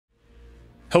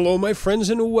Hello my friends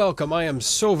and welcome. I am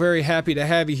so very happy to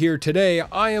have you here today.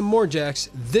 I am Morjax.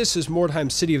 This is Mordheim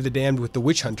City of the Damned with the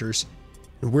Witch Hunters.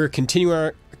 And we're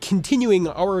continuing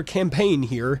our campaign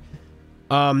here.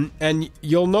 And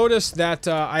you'll notice that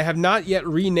I have not yet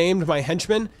renamed my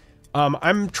henchmen.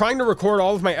 I'm trying to record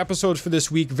all of my episodes for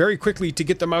this week very quickly to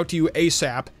get them out to you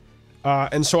ASAP.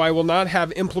 And so I will not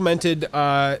have implemented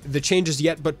the changes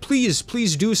yet, but please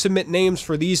do submit names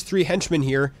for these three henchmen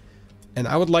here. And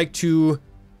I would like to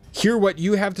hear what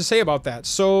you have to say about that.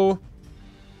 So,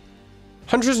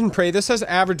 Hunters and Prey, this has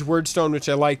average wordstone, which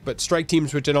I like, but strike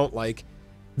teams, which I don't like.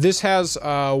 This has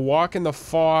walk in the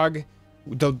fog.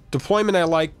 The deployment I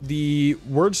like. The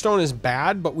wordstone is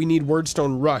bad, but we need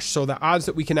wordstone rush, so the odds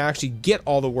that we can actually get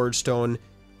all the wordstone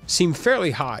seem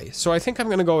fairly high. So I think I'm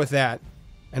going to go with that,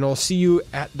 and I'll see you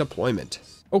at deployment.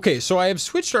 Okay, so I have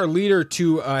switched our leader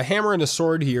to a hammer and a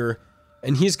sword here,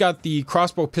 and he's got the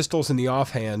crossbow pistols in the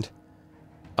offhand.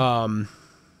 Now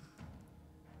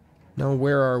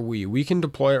where are we? We can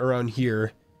deploy around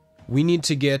here. We need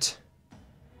to get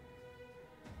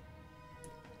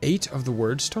 8 of the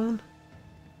wordstone?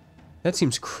 That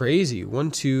seems crazy.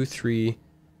 1, 2, 3,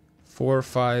 4,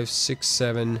 5, 6,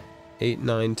 7, 8,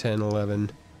 9, 10,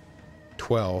 11,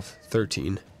 12,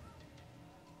 13.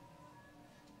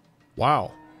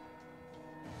 Wow.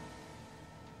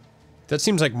 That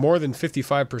seems like more than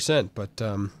 55%, but,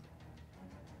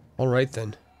 alright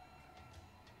then.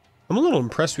 I'm a little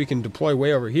impressed we can deploy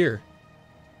way over here.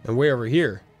 And way over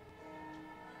here.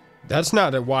 That's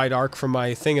not a wide arc from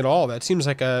my thing at all. That seems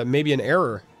like maybe an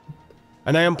error.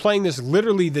 And I am playing this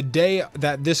literally the day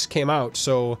that this came out,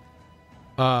 so...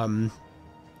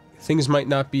 things might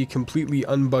not be completely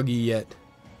unbuggy yet.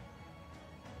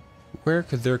 Where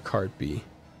could their cart be?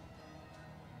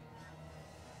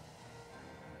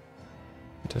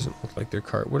 It doesn't look like their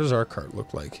cart. What does our cart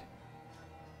look like?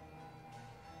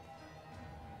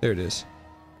 There it is.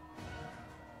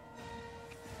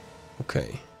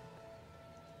 Okay.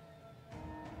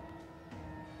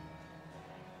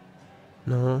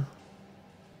 No.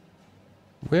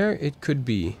 Where it could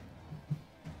be.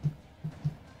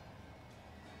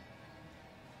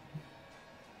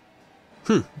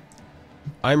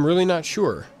 I'm really not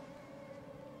sure.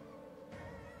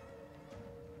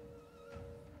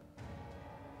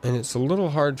 And it's a little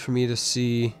hard for me to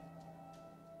see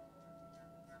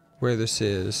where this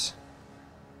is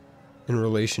in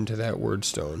relation to that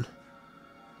wordstone.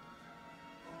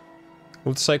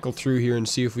 Let's cycle through here and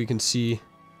see if we can see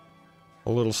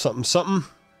a little something something.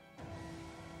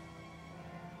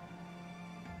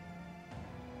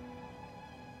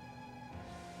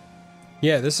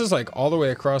 Yeah, this is like all the way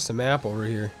across the map over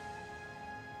here.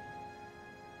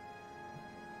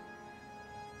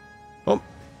 Oh,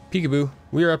 peekaboo.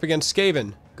 We are up against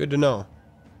Skaven. Good to know.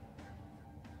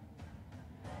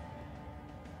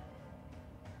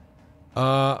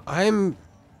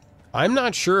 I'm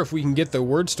not sure if we can get the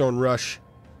wordstone rush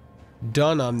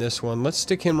done on this one. Let's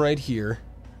stick him right here.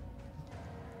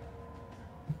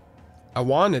 I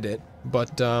wanted it,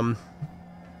 but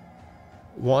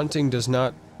wanting does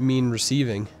not mean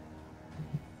receiving.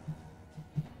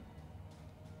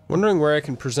 Wondering where I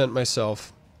can present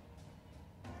myself.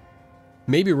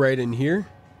 Maybe right in here?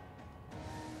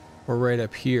 Or right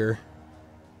up here.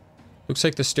 Looks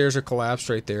like the stairs are collapsed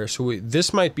right there, so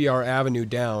this might be our avenue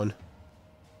down.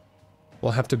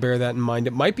 We'll have to bear that in mind.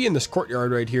 It might be in this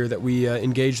courtyard right here that we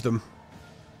engage them.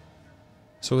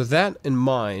 So with that in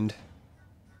mind,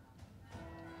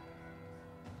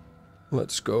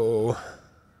 let's go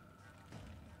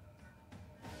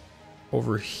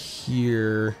over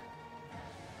here.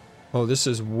 Oh, this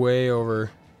is way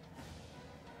over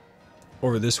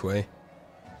this way.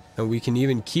 And we can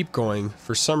even keep going,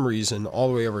 for some reason, all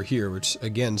the way over here, which,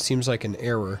 again, seems like an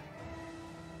error.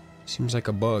 Seems like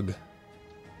a bug.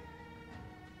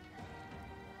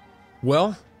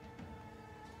 Well,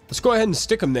 let's go ahead and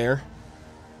stick him there.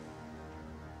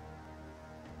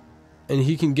 And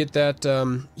he can get that,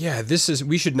 yeah,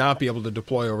 we should not be able to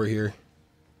deploy over here.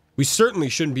 We certainly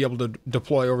shouldn't be able to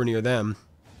deploy over near them.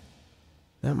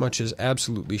 That much is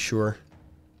absolutely sure.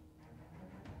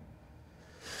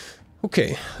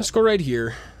 Okay, let's go right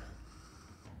here.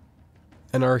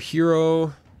 And our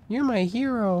hero... You're my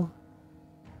hero.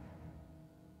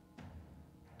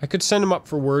 I could send him up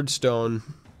for wordstone.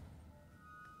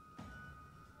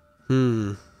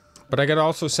 But I could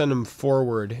also send him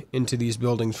forward into these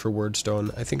buildings for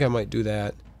wordstone. I think I might do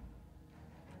that.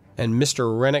 And Mr.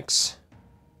 Renix,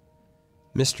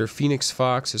 Mr. Phoenix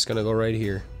Fox is going to go right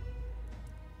here.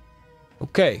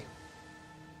 Okay.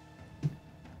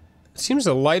 It seems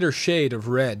a lighter shade of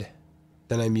red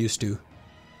than I'm used to.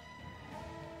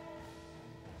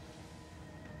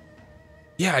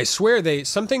 Yeah, I swear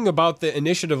something about the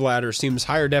initiative ladder seems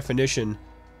higher definition.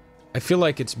 I feel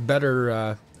like it's better,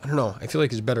 I don't know, I feel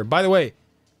like it's better. By the way,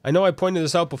 I know I pointed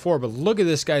this out before, but look at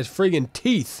this guy's friggin'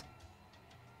 teeth.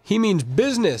 He means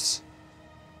business.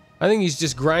 I think he's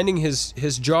just grinding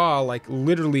his jaw like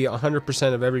literally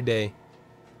 100% of every day.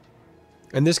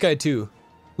 And this guy too.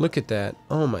 Look at that.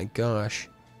 Oh my gosh.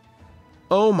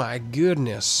 Oh my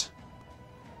goodness.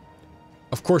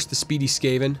 Of course the speedy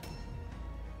Skaven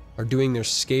are doing their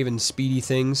Skaven speedy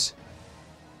things.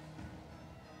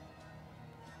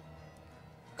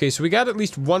 Okay, so we got at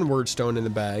least one wordstone in the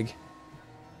bag.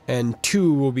 And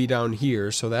 2 will be down here,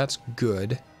 so that's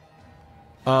good.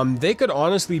 They could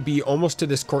honestly be almost to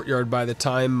this courtyard by the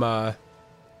time I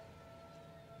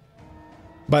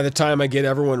get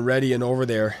everyone ready and over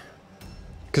there.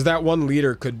 Because that one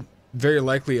leader could very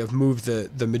likely have moved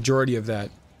the majority of that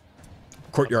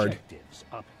courtyard. Objectives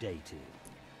updated.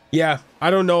 Yeah,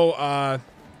 I don't know,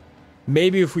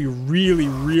 maybe if we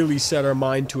really set our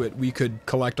mind to it, we could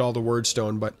collect all the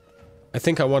wordstone, but I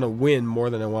think I want to win more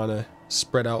than I want to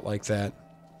spread out like that.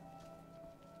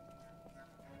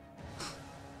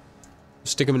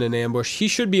 Stick him in an ambush. He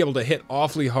should be able to hit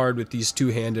awfully hard with these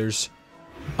two-handers.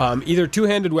 Either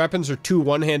two-handed weapons or two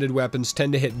one-handed weapons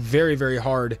tend to hit very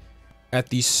hard at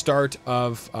the start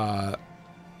of a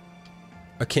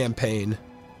campaign.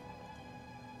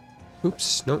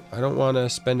 Oops, no, I don't want to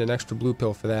spend an extra blue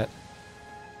pill for that.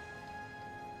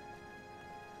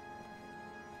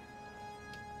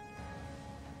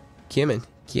 Come in.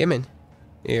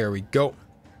 There we go.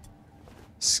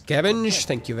 Scavenge,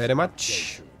 thank you very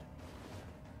much.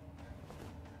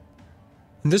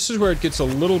 And this is where it gets a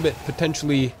little bit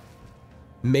potentially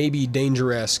maybe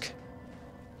danger-esque.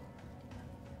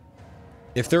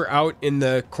 If they're out in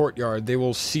the courtyard, they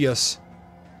will see us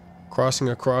crossing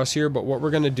across here, but what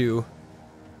we're gonna do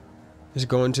is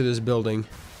go into this building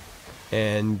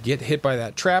and get hit by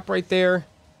that trap right there.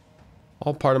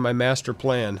 All part of my master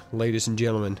plan, ladies and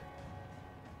gentlemen.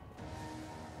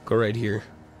 Go right here.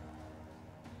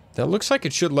 That looks like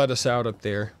it should let us out up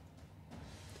there.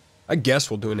 I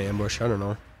guess we'll do an ambush, I don't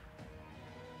know.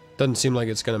 Doesn't seem like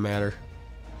it's gonna matter.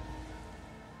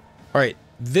 Alright,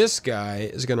 this guy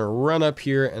is gonna run up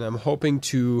here and I'm hoping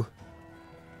to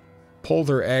pull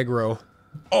their aggro.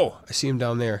 Oh, I see him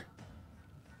down there.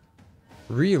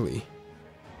 Really?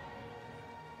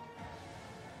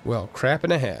 Well, crap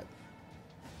in a hat.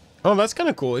 Oh, that's kind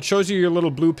of cool. It shows you your little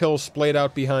blue pill splayed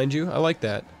out behind you. I like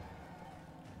that.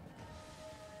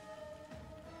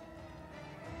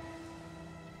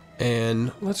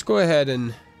 And let's go ahead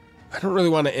and... I don't really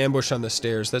want to ambush on the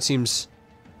stairs. That seems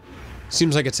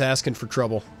like it's asking for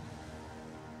trouble.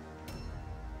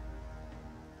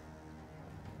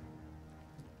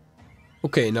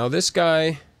 Okay, now this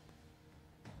guy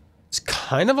is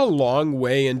kind of a long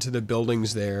way into the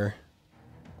buildings there.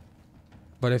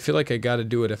 But I feel like I gotta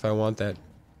do it if I want that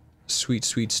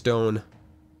sweet stone.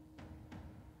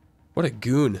 What a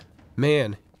goon.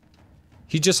 Man.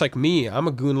 He's just like me. I'm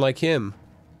a goon like him.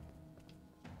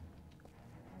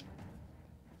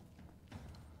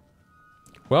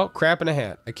 Well, crap in a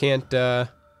hat. I can't get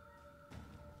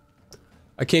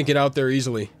out there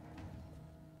easily.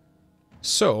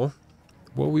 So,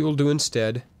 what we will do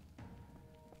instead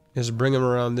is bring him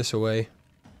around this way.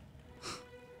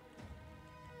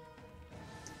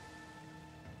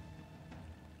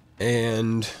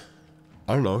 And,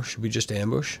 I don't know, should we just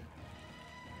ambush?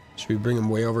 Should we bring him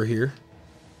way over here?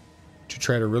 To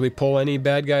try to really pull any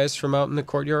bad guys from out in the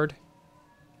courtyard?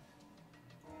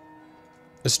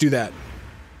 Let's do that.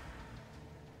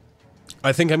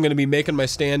 I think I'm going to be making my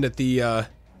stand at the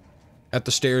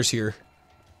stairs here.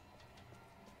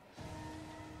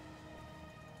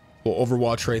 We'll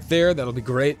overwatch right there. That'll be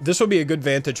great. This will be a good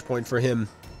vantage point for him.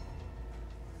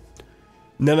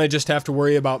 And then I just have to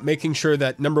worry about making sure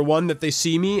that, number one, that they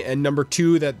see me, and number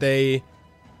two, that they,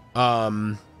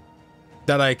 that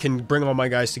I can bring all my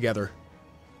guys together.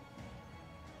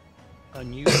 A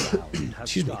new round has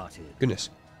Excuse me. started. Goodness.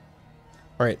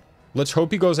 Alright. Let's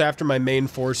hope he goes after my main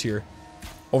force here.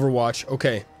 Overwatch.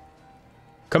 Okay.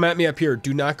 Come at me up here.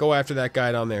 Do not go after that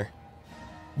guy down there.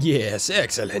 Yes,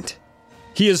 excellent.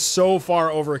 He is so far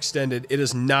overextended, it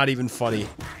is not even funny.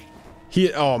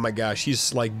 Oh my gosh,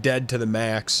 he's like dead to the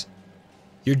max.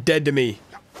 You're dead to me.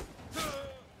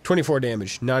 24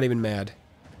 damage, not even mad.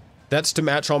 That's to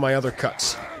match all my other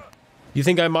cuts. You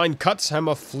think I mind cuts? I'm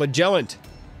a flagellant.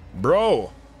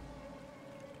 Bro.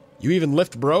 You even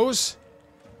lift bros?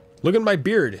 Look at my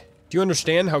beard. Do you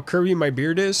understand how curvy my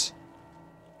beard is?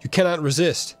 You cannot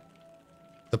resist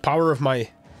the power of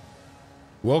my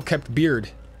well-kept beard.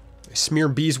 I smear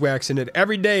beeswax in it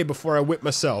every day before I whip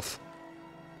myself.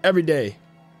 every day.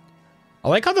 I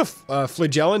like how the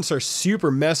Flagellants are super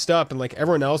messed up and like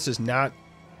everyone else is not.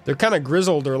 They're kind of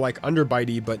grizzled or like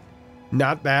underbitey, but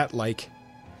not that like.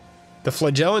 The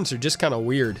Flagellants are just kind of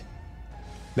weird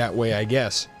that way, I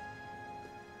guess.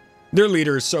 Their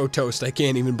leader is so toast, I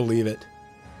can't even believe it.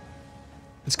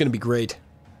 It's gonna be great.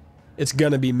 It's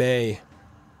gonna be May.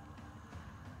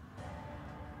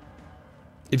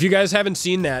 If you guys haven't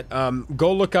seen that,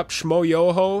 go look up Shmo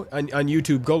Yoho on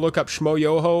YouTube. Go look up Shmo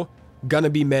Yoho,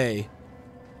 Gonna Be May.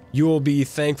 You will be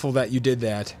thankful that you did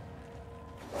that.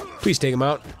 Please take him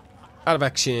out. Out of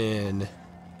action.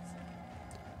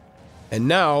 And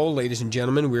now, ladies and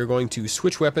gentlemen, we're going to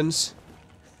switch weapons.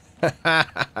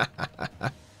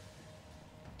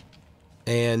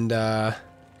 And, let's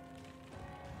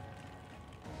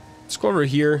go over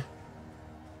here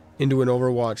into an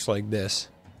Overwatch like this.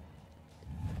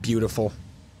 Beautiful.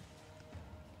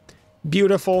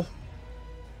 Beautiful.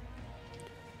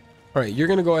 Alright, you're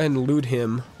gonna go ahead and loot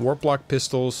him. Warp block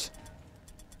pistols.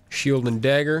 Shield and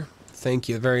dagger. Thank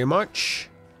you very much.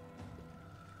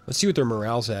 Let's see what their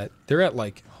morale's at. They're at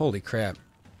like, holy crap.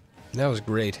 That was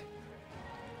great.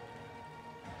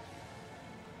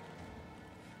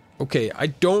 Okay, I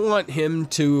don't want him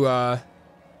to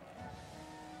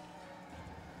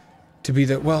be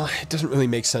the, well, it doesn't really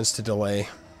make sense to delay.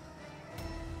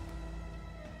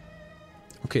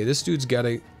 Okay, this dude's got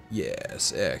a,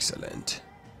 yes, excellent.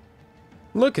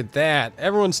 Look at that.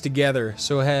 Everyone's together.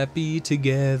 So happy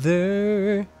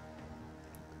together.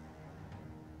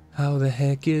 How the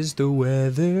heck is the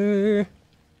weather?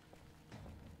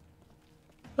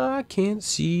 I can't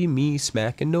see me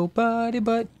smacking nobody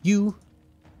but you.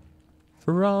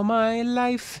 For all my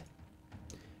life.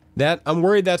 That, I'm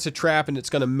worried that's a trap and it's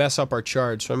gonna mess up our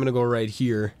charge, so I'm gonna go right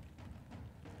here.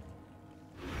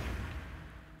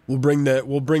 We'll bring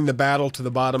the battle to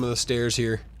the bottom of the stairs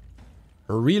here.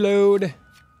 Reload.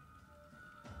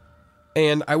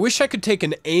 And I wish I could take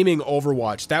an aiming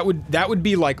Overwatch. That would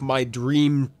be like my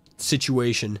dream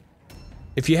situation.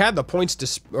 If you had the points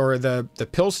to or the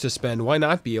pills to spend, why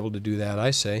not be able to do that,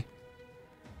 I say.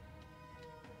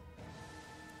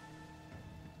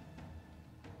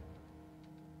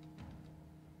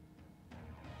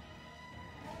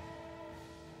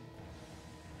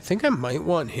 I think I might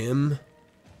want him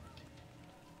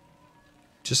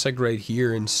just like right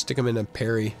here and stick him in a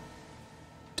parry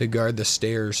to guard the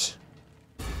stairs.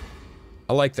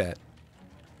 I like that.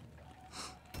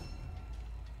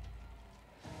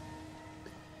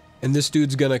 And this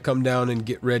dude's gonna come down and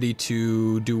get ready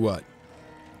to do what?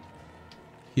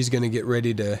 He's gonna get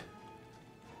ready to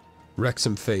wreck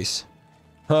some face.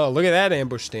 Oh, look at that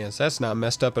ambush stance. That's not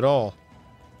messed up at all.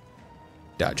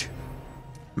 Dodge.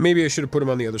 Maybe I should have put him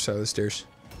on the other side of the stairs.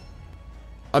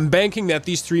 I'm banking that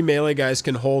these three melee guys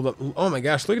can hold up. Oh my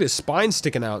gosh, look at his spine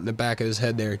sticking out in the back of his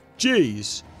head there.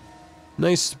 Jeez.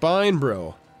 Nice spine,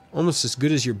 bro. Almost as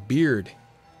good as your beard.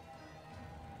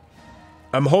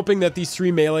 I'm hoping that these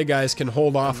three melee guys can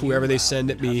hold off whoever they send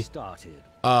at me.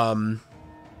 And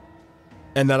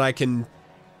that I can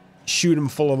shoot them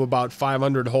full of about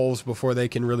 500 holes before they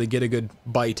can really get a good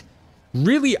bite.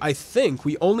 Really, I think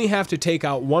we only have to take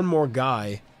out one more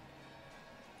guy.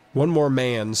 One more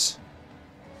man's.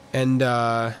 And,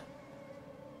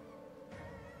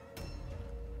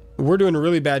 we're doing a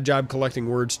really bad job collecting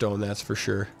wordstone, that's for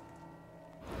sure.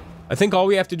 I think all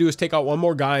we have to do is take out one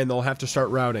more guy and they'll have to start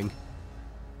routing.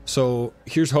 So,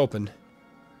 here's hoping.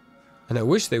 And I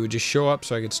wish they would just show up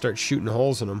so I could start shooting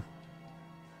holes in them.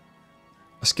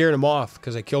 I scared them off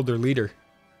because I killed their leader.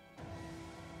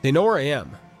 They know where I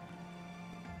am.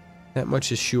 That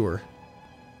much is sure.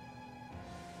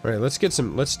 Alright, let's take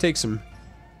some...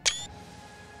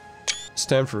 It's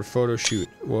time for a photo shoot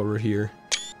while we're here.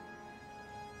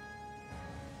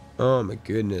 Oh my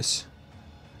goodness.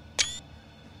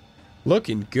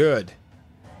 Looking good.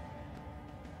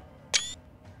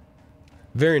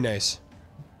 Very nice.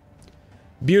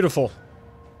 Beautiful.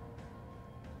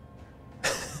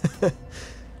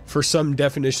 For some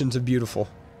definitions of beautiful.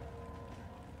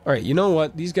 Alright, you know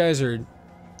what? These guys are...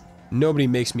 Nobody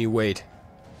makes me wait.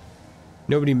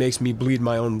 Nobody makes me bleed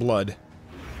my own blood.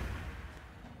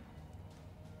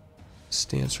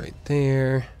 Stance right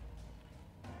there.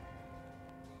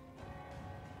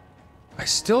 I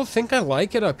still think I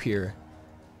like it up here.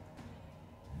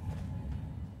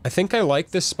 I think I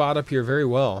like this spot up here very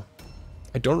well.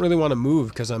 I don't really want to move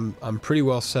because I'm pretty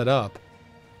well set up.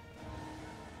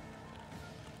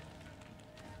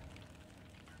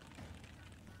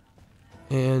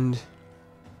 And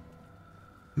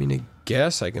I mean, I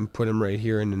guess I can put him right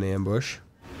here in an ambush.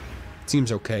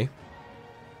 Seems okay.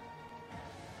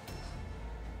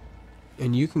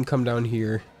 And you can come down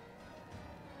here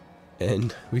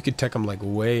And we could tech them like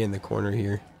way in the corner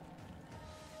here.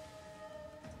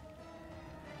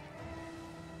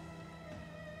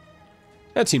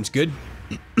 That seems good.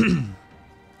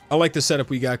 I like the setup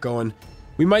we got going.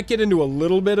 We might get into a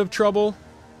little bit of trouble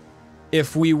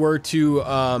if we were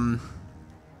to,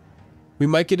 we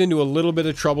might get into a little bit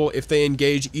of trouble if they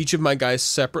engage each of my guys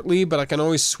separately, but I can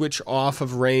always switch off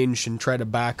of range and try to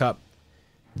back up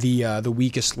the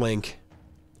weakest link.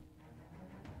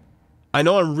 I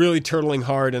know I'm really turtling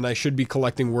hard and I should be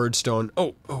collecting wordstone.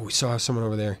 Oh, we saw someone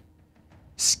over there.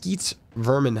 Skeet's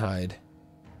Verminhide.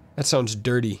 That sounds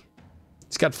dirty.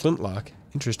 It's got flintlock.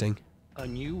 Interesting. A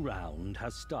new round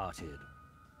has started.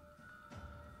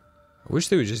 I wish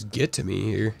they would just get to me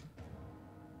here.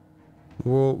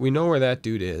 Well, we know where that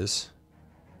dude is.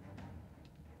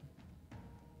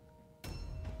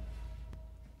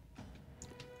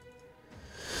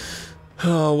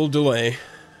 Oh, we'll delay.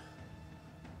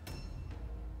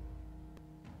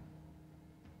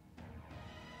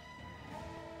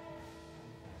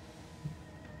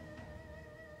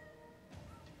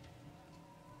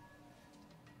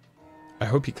 I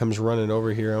hope he comes running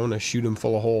over here. I want to shoot him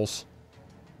full of holes.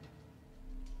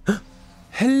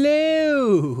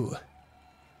 Hello!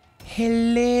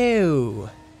 Hello!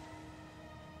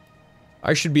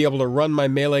 I should be able to run my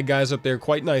melee guys up there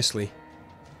quite nicely,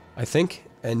 I think.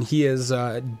 And he is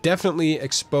definitely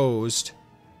exposed.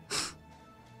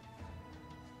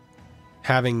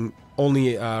 Having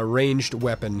only a ranged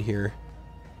weapon here.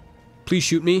 Please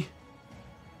shoot me.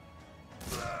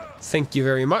 Thank you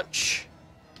very much.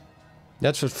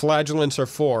 That's what flagellants are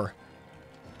for.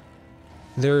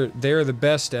 They're the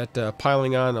best at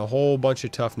piling on a whole bunch of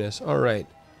toughness. Alright.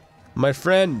 My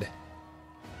friend.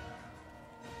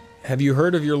 Have you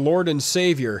heard of your Lord and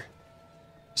Savior?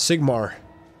 Sigmar.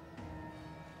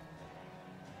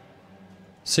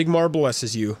 Sigmar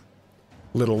blesses you,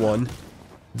 little one.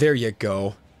 There you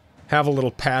go. Have a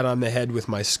little pat on the head with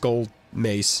my skull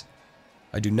mace.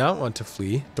 I do not want to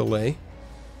flee. Delay.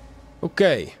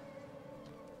 Okay.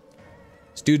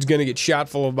 This dude's gonna get shot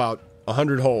full of about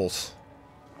 100 holes.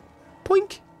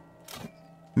 Poink!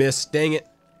 Miss, dang it.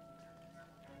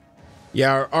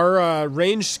 Yeah, our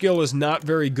range skill is not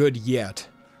very good yet.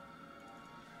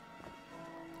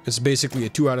 It's basically a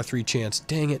 2 out of 3 chance.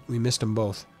 Dang it, we missed them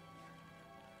both.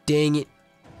 Dang it.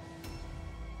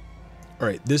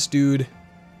 Alright, this dude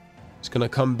is gonna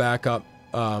come back up.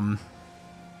 Our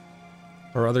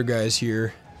other guys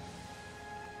here.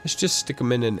 Let's just stick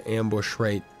him in an ambush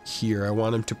right here. I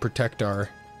want him to protect our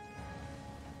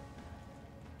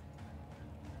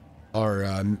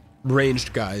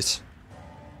ranged guys,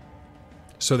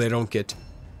 so they don't get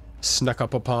snuck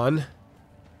up upon.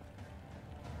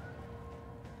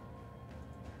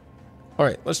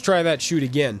 Alright, let's try that shoot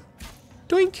again.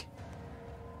 Doink!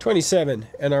 27.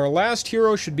 And our last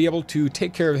hero should be able to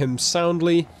take care of him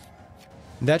soundly.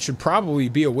 That should probably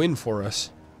be a win for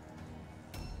us.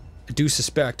 I do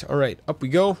suspect. Alright, up we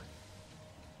go.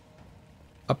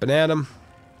 Up and at him.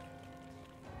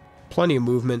 Plenty of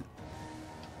movement.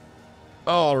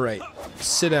 Alright,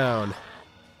 sit down.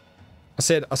 I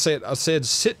said,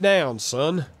 sit down,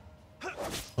 son.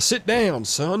 Sit down,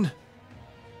 son.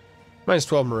 Minus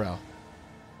 12 morale.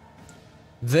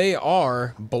 They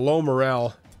are below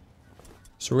morale.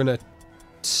 So we're gonna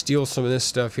steal some of this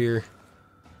stuff here.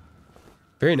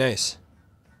 Very nice.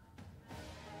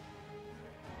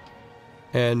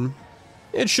 And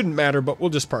it shouldn't matter, but we'll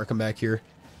just park them back here.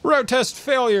 Route test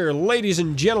failure, ladies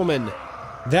and gentlemen.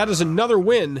 That is another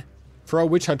win for our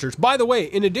Witch Hunters. By the way,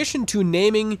 in addition to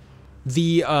naming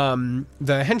the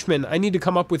henchmen, I need to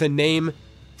come up with a name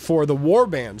for the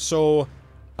Warband. So,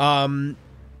 I'm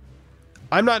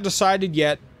not decided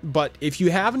yet, but if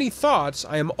you have any thoughts,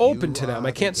 I am open to them.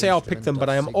 I can't say I'll pick them, but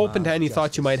I am open to any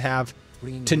thoughts you might have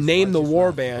to name the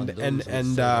Warband.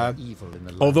 And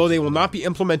although they will not be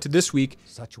implemented this week,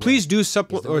 please do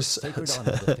supplement.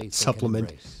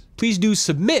 Please do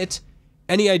submit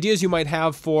any ideas you might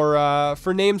have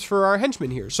for names for our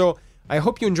henchmen here. So I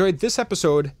hope you enjoyed this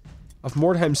episode of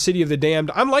Mordheim City of the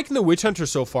Damned. I'm liking the Witch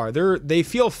Hunters so far. They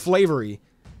feel flavory,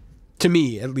 to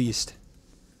me at least.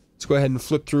 Let's go ahead and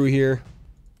flip through here.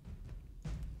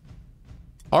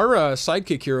 Our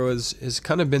sidekick hero has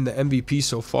kind of been the MVP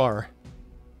so far.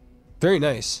 Very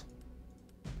nice.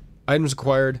 Items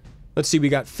acquired. Let's see, we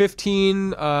got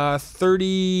 15,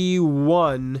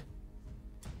 31.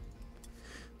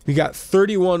 We got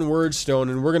 31 wordstone,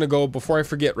 and we're going to go, before I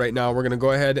forget right now, we're going to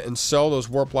go ahead and sell those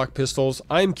warplock pistols.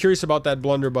 I'm curious about that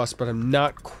blunderbuss, but I'm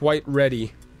not quite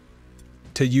ready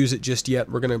to use it just yet.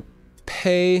 We're going to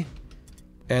pay,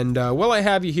 and while I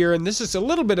have you here, and this is a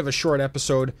little bit of a short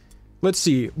episode, let's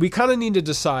see. We kind of need to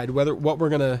decide what we're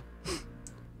gonna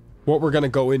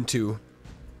go into.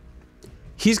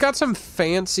 He's got some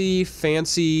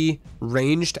fancy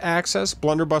ranged access: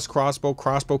 blunderbuss crossbow,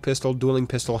 crossbow pistol, dueling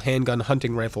pistol, handgun,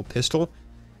 hunting rifle, pistol.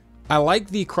 I like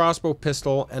the crossbow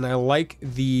pistol, and I like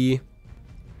the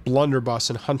blunderbuss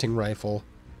and hunting rifle.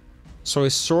 So I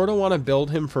sort of want to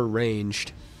build him for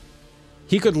ranged.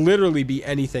 He could literally be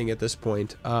anything at this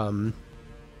point.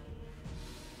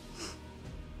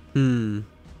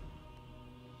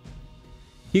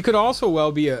 He could also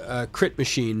well be a crit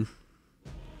machine.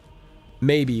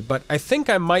 Maybe, but I think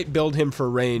I might build him for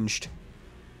ranged.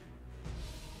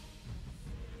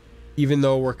 Even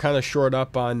though we're kind of short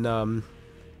up on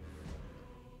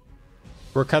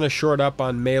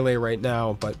melee right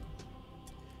now, but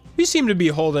we seem to be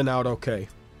holding out okay.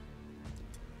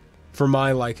 For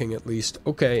my liking, at least.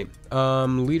 Okay,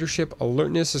 leadership,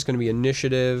 alertness is going to be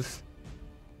initiative.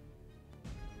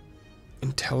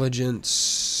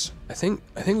 Intelligence. I think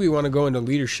we want to go into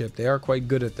leadership. They are quite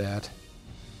good at that.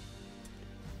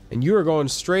 And you are going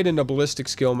straight into ballistic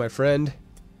skill, my friend.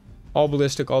 All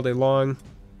ballistic all day long.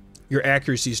 Your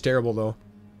accuracy is terrible, though.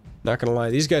 Not gonna lie,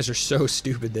 these guys are so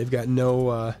stupid. They've got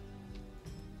no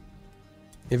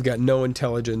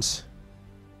intelligence.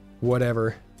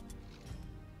 Whatever.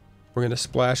 We're gonna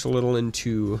splash a little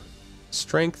into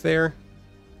strength there.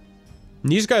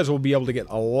 And these guys will be able to get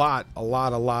a lot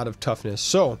of toughness.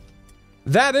 So,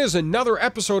 that is another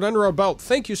episode under our belt.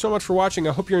 Thank you so much for watching.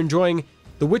 I hope you're enjoying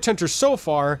the Witch Hunters so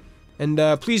far. And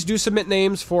please do submit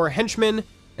names for henchmen.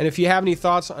 And if you have any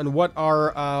thoughts on what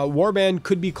our warband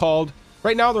could be called.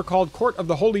 Right now they're called Court of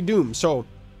the Holy Doom. So,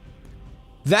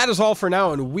 that is all for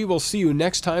now, and we will see you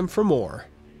next time for more.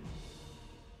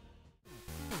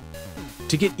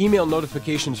 To get email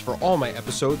notifications for all my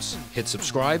episodes, hit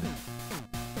subscribe,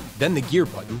 then the gear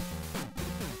button,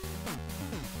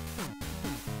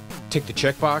 tick the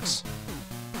checkbox,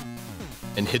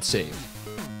 and hit save.